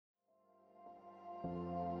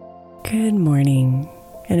Good morning,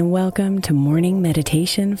 and welcome to Morning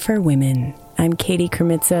Meditation for Women. I'm Katie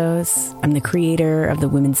Kremitzos. I'm the creator of the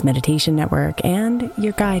Women's Meditation Network and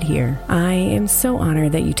your guide here. I am so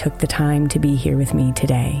honored that you took the time to be here with me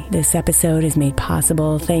today. This episode is made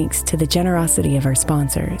possible thanks to the generosity of our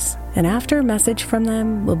sponsors. And after a message from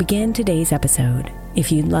them, we'll begin today's episode.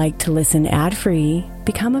 If you'd like to listen ad-free,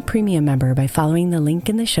 become a premium member by following the link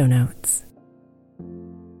in the show notes.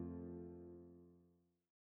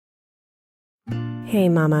 Hey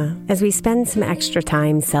Mama, as we spend some extra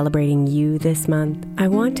time celebrating you this month, I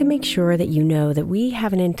want to make sure that you know that we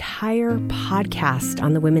have an entire podcast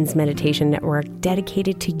on the Women's Meditation Network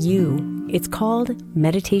dedicated to you. It's called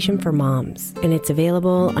Meditation for Moms, and it's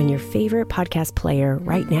available on your favorite podcast player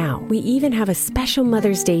right now. We even have a special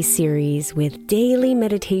Mother's Day series with daily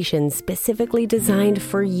meditations specifically designed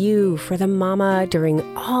for you, for the mama,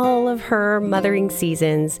 during all of her mothering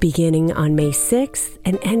seasons, beginning on May 6th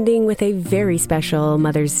and ending with a very special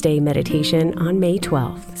Mother's Day meditation on May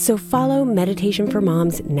 12th. So follow Meditation for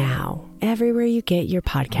Moms now, everywhere you get your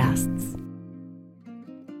podcasts.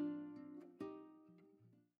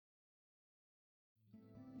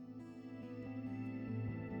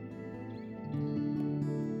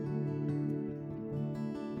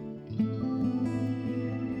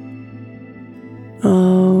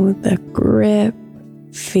 Oh, the grip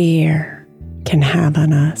fear can have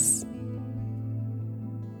on us.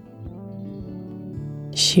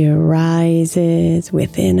 She arises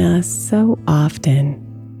within us so often,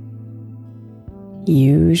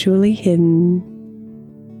 usually hidden,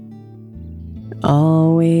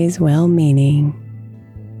 always well-meaning,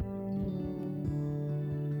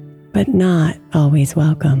 but not always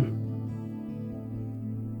welcome.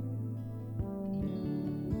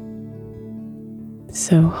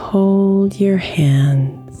 So hold your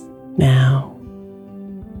hands now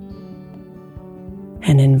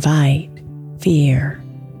and invite fear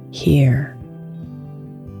here.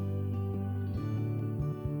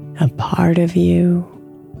 A part of you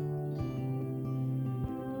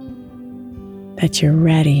that you're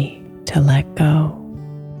ready to let go.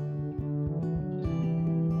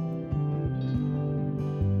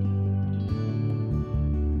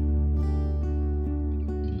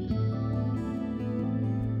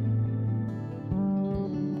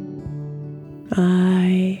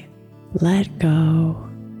 I let go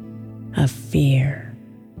of fear.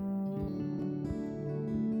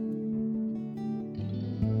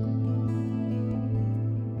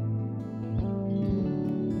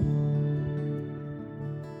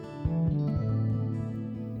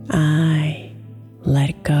 I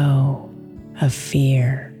let go of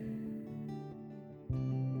fear.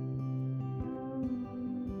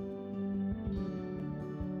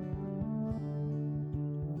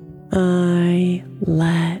 I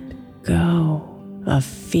let go of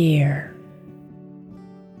fear.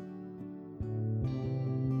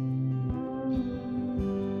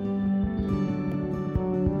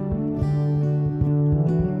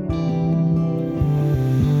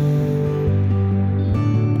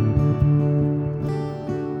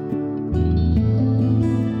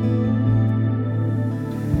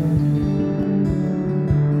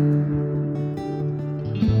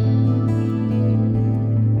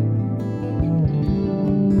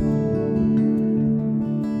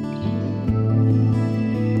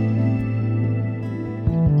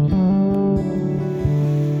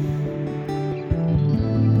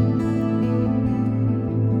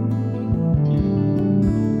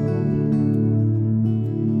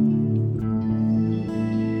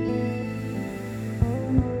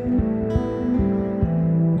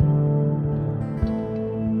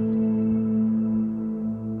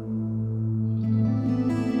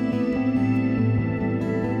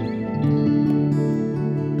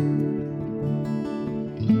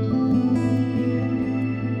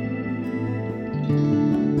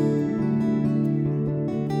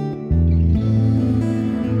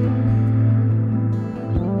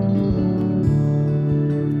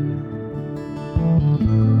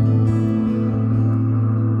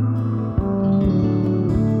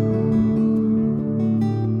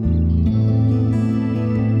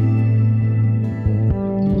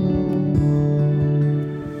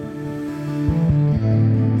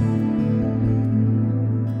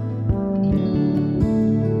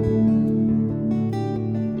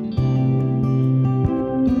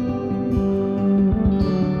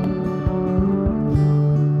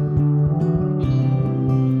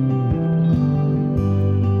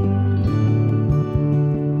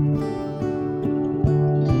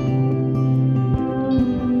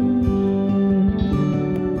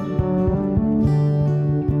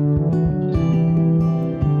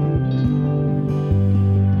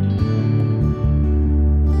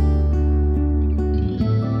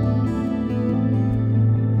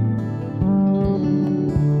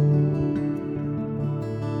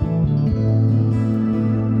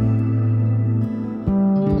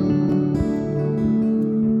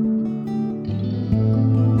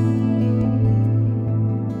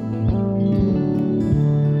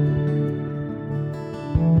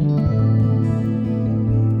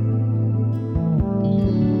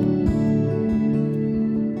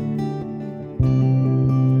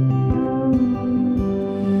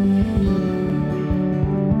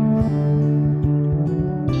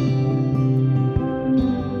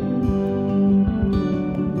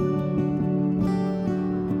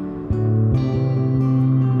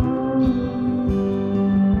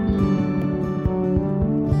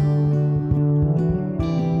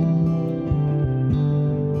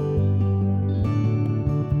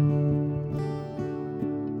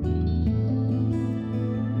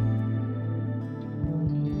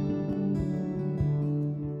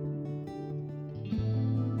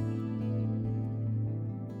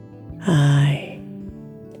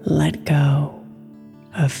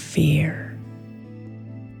 fear.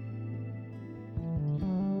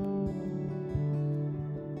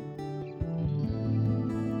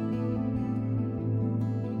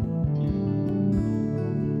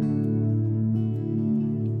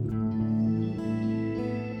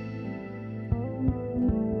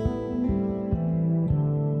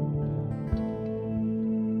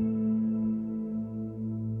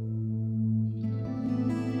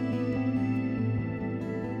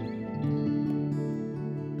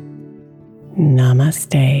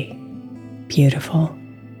 Namaste, beautiful.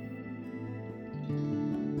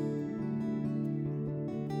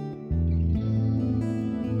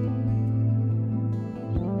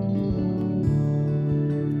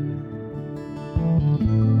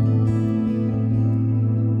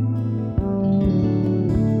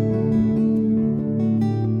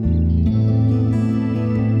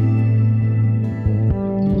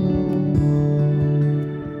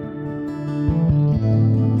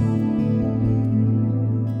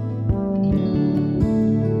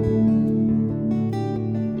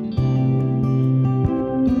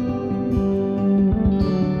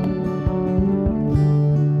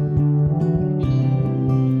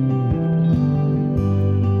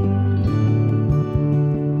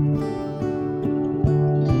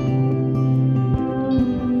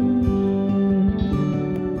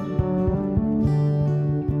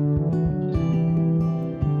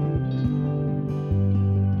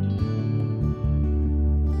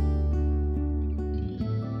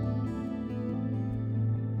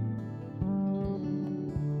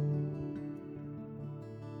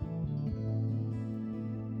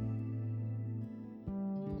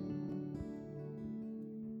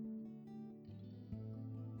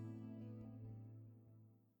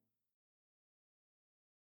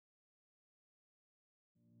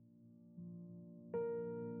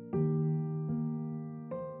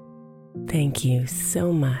 Thank you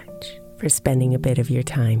so much for spending a bit of your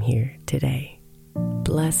time here today.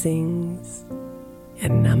 Blessings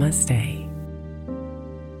and namaste.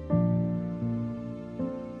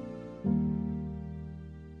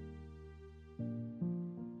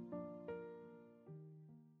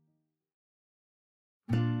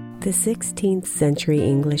 The 16th century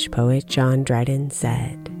English poet John Dryden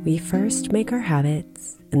said, "We first make our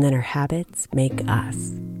habits, and then our habits make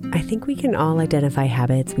us." I think we can all identify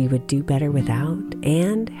habits we would do better without,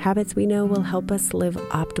 and habits we know will help us live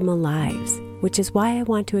optimal lives, which is why I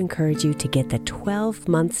want to encourage you to get the 12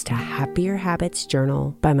 Months to Happier Habits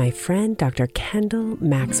journal by my friend Dr. Kendall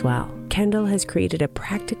Maxwell. Kendall has created a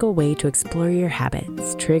practical way to explore your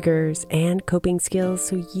habits, triggers, and coping skills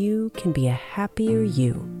so you can be a happier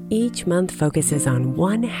you. Each month focuses on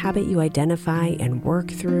one habit you identify and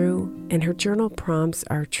work through, and her journal prompts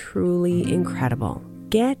are truly incredible.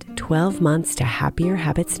 Get 12 Months to Happier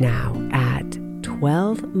Habits now at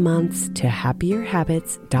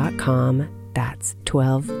 12monthstohappierhabits.com. That's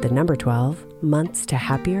 12, the number 12,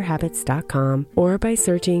 monthstohappierhabits.com, or by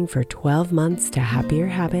searching for 12 Months to Happier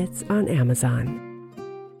Habits on Amazon.